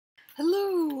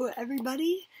Hello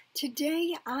everybody!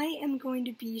 Today I am going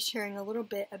to be sharing a little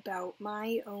bit about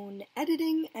my own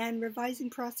editing and revising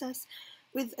process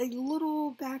with a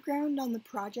little background on the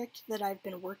project that I've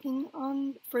been working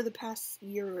on for the past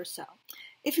year or so.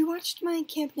 If you watched my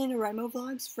Camp NaNoWriMo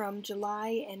vlogs from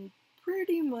July and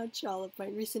pretty much all of my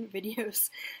recent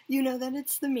videos, you know that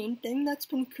it's the main thing that's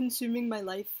been consuming my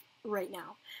life right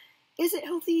now. Is it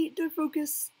healthy to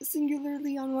focus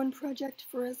singularly on one project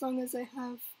for as long as I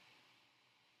have?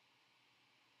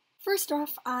 First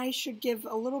off, I should give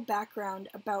a little background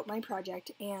about my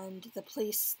project and the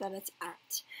place that it's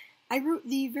at. I wrote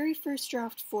the very first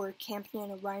draft for Camp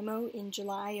NaNoWriMo in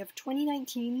July of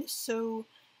 2019, so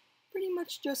pretty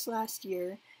much just last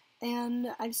year, and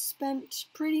I've spent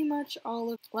pretty much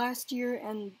all of last year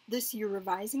and this year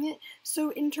revising it,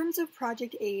 so in terms of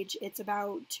project age, it's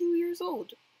about 2 years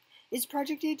old. Is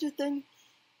project age a thing?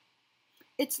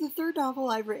 It's the third novel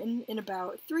I've written in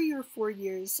about 3 or 4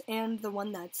 years, and the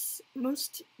one that's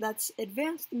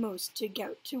advanced the most to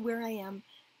get to where I am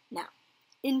now,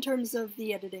 in terms of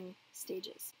the editing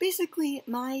stages. Basically,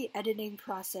 my editing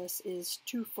process is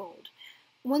twofold.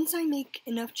 Once I make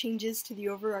enough changes to the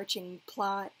overarching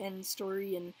plot and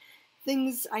story and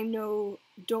things I know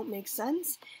don't make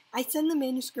sense, I send the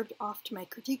manuscript off to my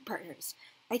critique partners.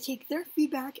 I take their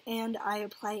feedback and I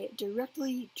apply it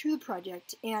directly to the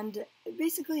project, and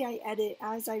basically I edit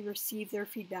as I receive their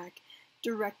feedback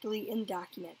directly in the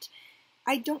document.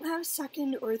 I don't have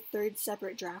second or third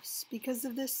separate drafts because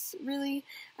of this, really.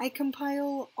 I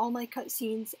compile all my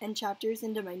cutscenes and chapters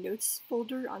into my notes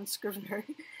folder on Scrivener.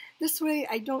 This way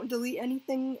I don't delete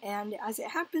anything, and as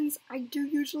it happens, I do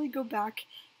usually go back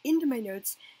into my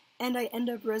notes and I end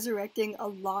up resurrecting a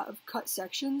lot of cut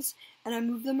sections, and I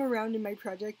move them around in my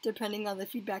project depending on the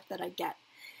feedback that I get.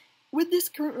 With this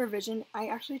current revision, I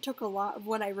actually took a lot of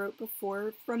what I wrote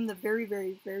before from the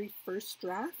very first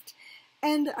draft,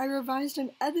 and I revised and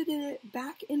edited it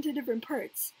back into different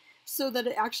parts so that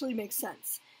it actually makes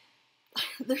sense.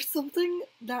 There's something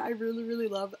that I really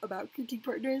love about critique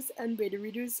partners and beta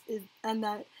readers,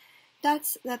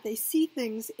 that's that they see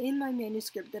things in my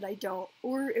manuscript that I don't,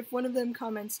 or if one of them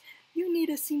comments, "You need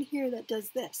a scene here that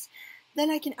does this," then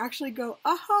I can actually go,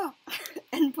 aha,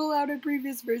 and pull out a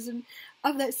previous version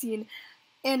of that scene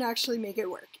and actually make it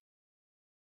work.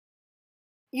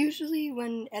 Usually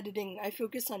when editing, I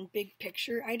focus on big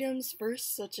picture items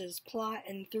first, such as plot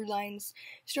and through lines,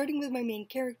 starting with my main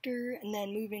character and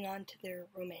then moving on to their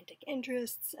romantic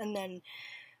interests, and then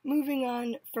moving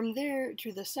on from there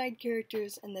to the side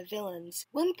characters and the villains.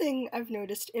 One thing I've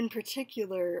noticed in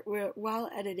particular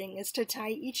while editing is to tie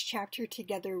each chapter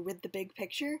together with the big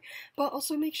picture, but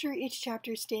also make sure each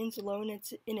chapter stands alone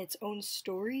in its own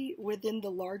story within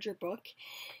the larger book.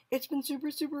 It's been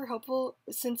super helpful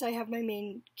since I have my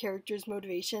main character's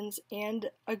motivations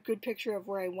and a good picture of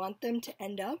where I want them to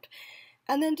end up,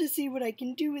 and then to see what I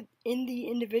can do in the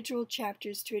individual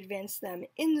chapters to advance them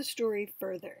in the story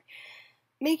further.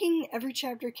 Making every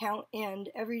chapter count and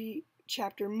every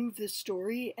chapter move the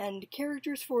story and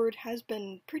characters forward has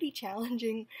been pretty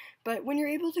challenging, but when you're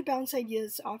able to bounce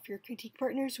ideas off your critique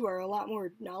partners who are a lot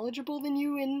more knowledgeable than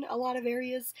you in a lot of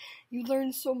areas, you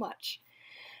learn so much.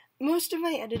 Most of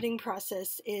my editing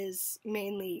process is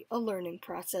mainly a learning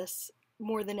process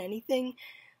more than anything.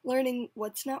 Learning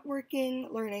what's not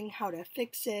working, learning how to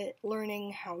fix it,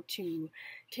 learning how to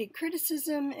take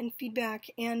criticism and feedback,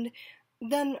 and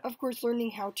then, of course,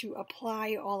 learning how to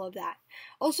apply all of that.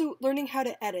 Also, learning how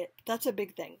to edit. That's a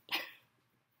big thing.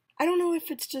 I don't know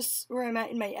if it's just where I'm at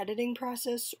in my editing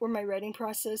process or my writing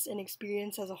process and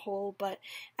experience as a whole, but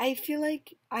I feel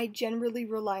like I generally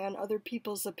rely on other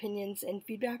people's opinions and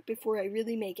feedback before I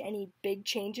really make any big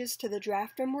changes to the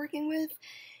draft I'm working with.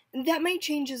 That might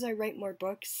change as I write more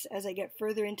books, as I get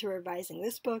further into revising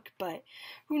this book, but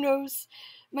who knows?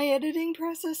 My editing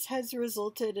process has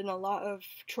resulted in a lot of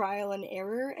trial and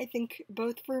error, I think,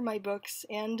 both for my books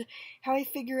and how I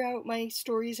figure out my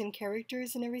stories and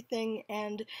characters and everything,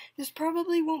 and this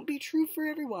probably won't be true for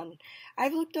everyone.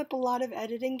 I've looked up a lot of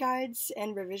editing guides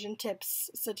and revision tips,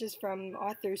 such as from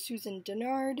author Susan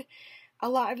Dennard. A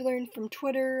lot I've learned from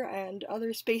Twitter and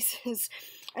other spaces,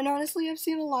 and honestly I've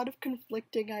seen a lot of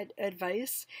conflicting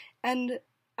advice, and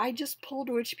I just pulled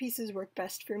which pieces work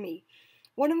best for me.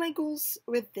 One of my goals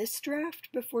with this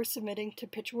draft before submitting to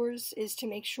Pitch Wars is to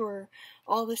make sure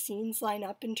all the scenes line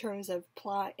up in terms of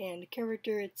plot and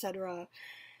character, etc.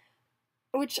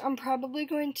 which I'm probably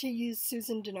going to use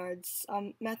Susan Denard's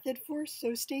method for,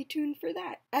 so stay tuned for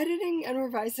that. Editing and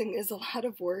revising is a lot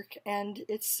of work, and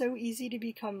it's so easy to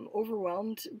become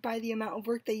overwhelmed by the amount of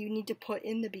work that you need to put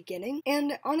in the beginning.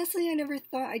 And honestly, I never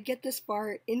thought I'd get this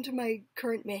far into my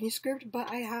current manuscript, but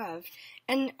I have.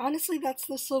 And honestly, that's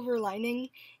the silver lining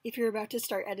if you're about to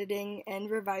start editing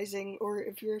and revising, or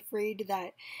if you're afraid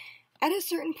that at a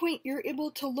certain point, you're able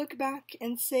to look back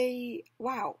and say,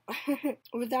 wow,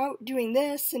 without doing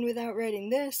this and without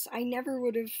writing this, I never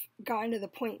would have gotten to the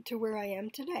point to where I am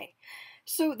today.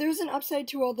 So there's an upside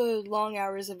to all the long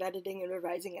hours of editing and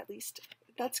revising, at least.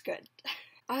 That's good.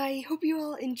 I hope you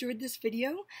all enjoyed this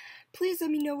video. Please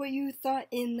let me know what you thought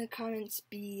in the comments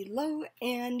below,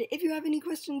 and if you have any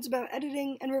questions about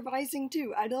editing and revising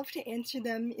too, I'd love to answer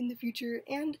them in the future,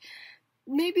 and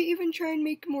maybe even try and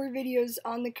make more videos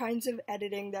on the kinds of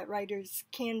editing that writers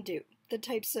can do, the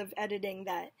types of editing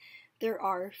that there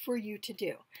are for you to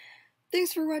do.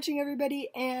 Thanks for watching, everybody,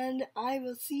 and I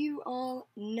will see you all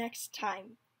next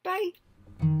time. Bye!